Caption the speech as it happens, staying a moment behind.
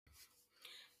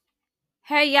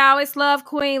Hey y'all, it's Love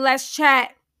Queen. Let's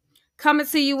chat. Coming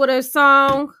to you with a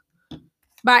song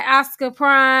by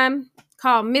Osicaprime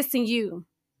called Missing You.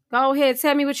 Go ahead,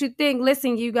 tell me what you think.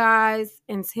 Listen, you guys,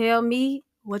 and tell me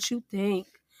what you think.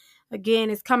 Again,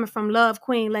 it's coming from Love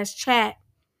Queen. Let's chat.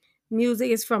 Music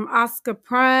is from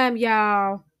Osicaprime,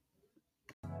 y'all.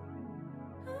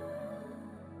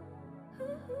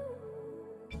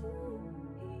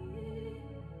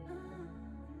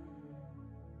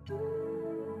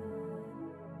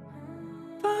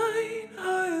 Fine,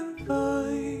 I am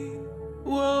fine.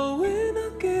 Well, when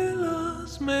I get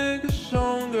lost, make it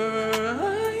stronger.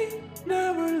 I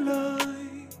never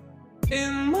lie.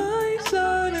 In my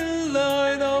silent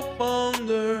light of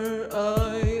thunder,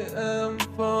 I am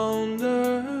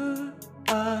founder.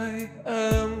 I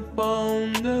am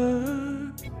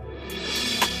founder.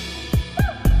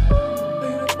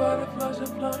 Little butterflies are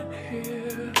flying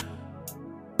here.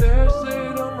 There's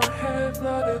it on my head,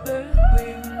 flooded than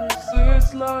wings.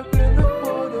 It's locked in the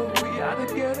photo, we gotta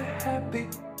get happy.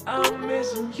 I'm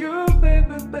missing you,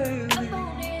 baby, baby.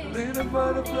 Little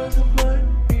butterflies are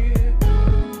flying here.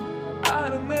 I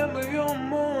remember your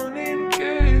morning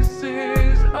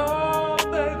kisses. Oh,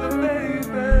 baby,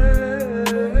 baby.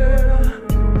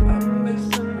 I'm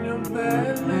missing your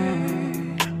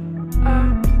belly.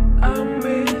 I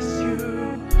miss you.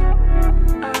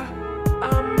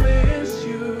 I miss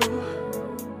you.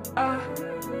 I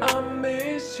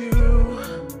miss you.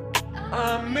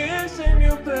 I'm missing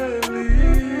you,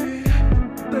 baby.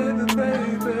 Baby,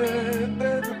 baby,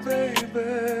 baby, baby,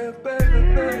 baby,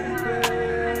 baby.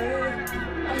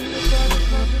 I just gotta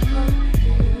come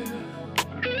here.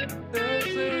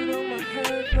 There's it on my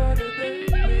head, flooded than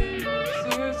wings.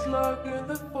 It's locked in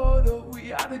the photo, we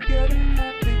gotta get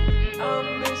happy. I'm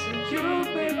missing you,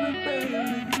 baby, baby.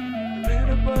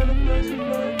 Little butterflies are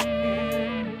flying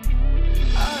here.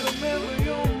 I remember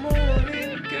your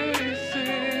morning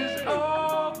kisses.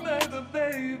 Oh, baby,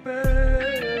 baby.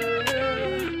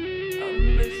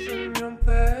 I'm missing your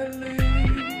belly.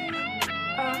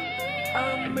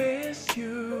 I miss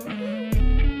you.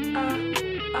 I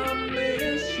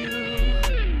miss you.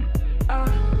 I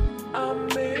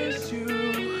miss you.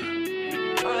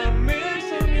 I'm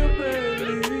missing your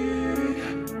belly.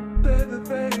 Baby,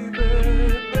 baby,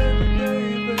 baby,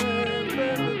 baby,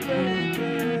 baby,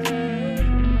 baby.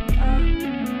 I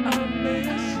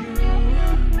miss you.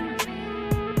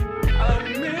 I'm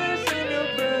missing your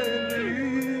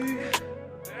belly.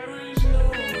 There is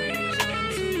no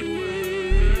reason to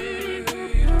wait.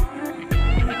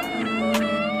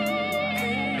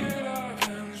 Can't get our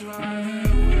hands right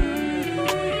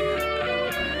away.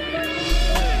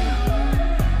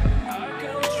 I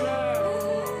can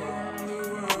travel around the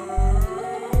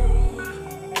world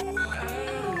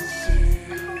and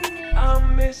see.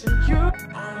 I'm missing you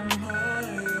on my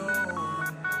own.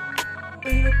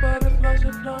 Little butterflies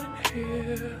are flying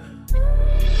here.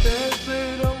 There's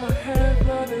it on my head,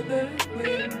 flooded than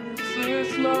wings.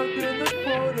 It's locked in the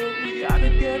photo, we gotta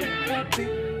get happy.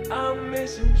 I'm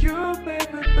missing you,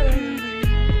 baby, baby.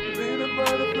 Little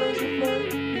butterflies are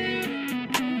flying here.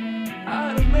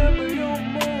 I remember your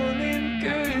morning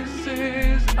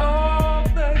kisses. Oh,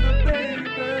 baby,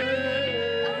 baby.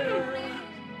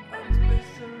 I'm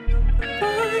missing your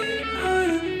baby.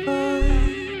 Fine,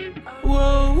 fine.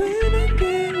 Well, when I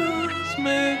get lost,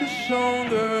 make it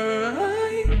stronger.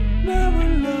 I never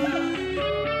lie.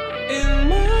 In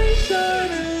my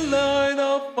shining light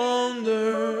of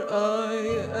thunder, I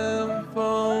am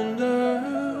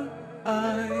founder.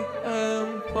 I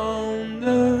am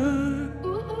founder.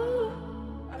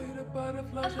 Little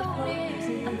butterflies are flying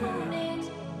here.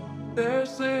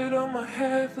 There's it on my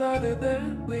head, flooded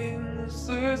than wings.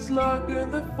 It's locked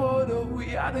in the photo, we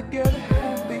gotta get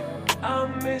happy.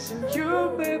 I'm missing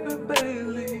you, baby,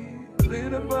 baby.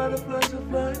 Little butterflies are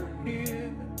flying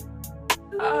here.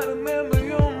 I remember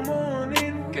your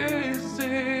morning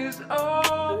kisses.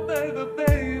 Oh, baby,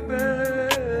 baby. I'm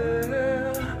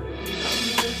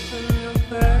missing your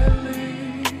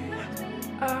belly.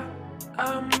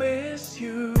 I miss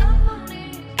you.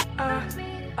 I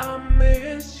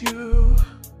miss you.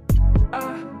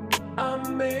 I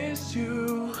miss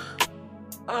you.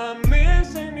 I'm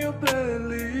missing your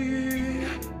belly.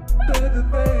 Baby,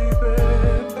 baby,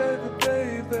 baby,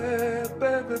 baby,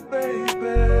 baby,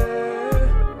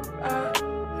 baby.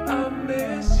 I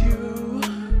miss you.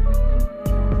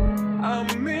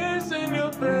 I'm missing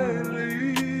your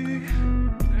belly.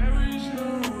 There is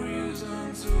no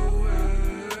reason to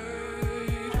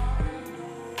wait. I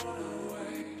don't wanna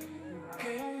wait.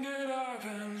 Can't get our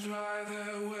hands right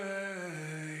that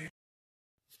way.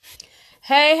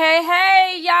 Hey, hey,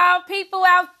 hey, y'all people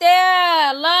out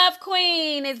there. Love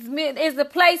Queen. is the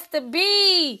place to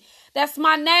be. That's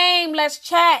my name. Let's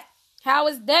chat. How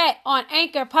is that on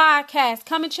Anchor Podcast?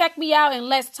 Come and check me out and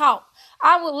let's talk.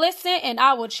 I will listen and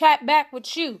I will chat back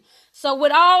with you. So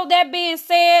with all that being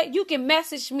said, you can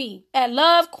message me at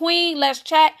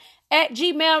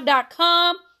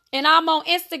lovequeenletschat@gmail.com. And I'm on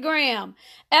Instagram.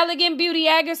 Elegant Beauty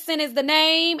Eggerson is the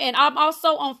name. And I'm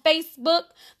also on Facebook.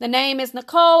 The name is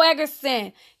Nicole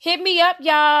Eggerson. Hit me up,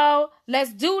 y'all.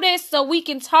 Let's do this so we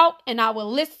can talk and I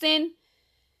will listen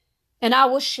and I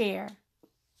will share.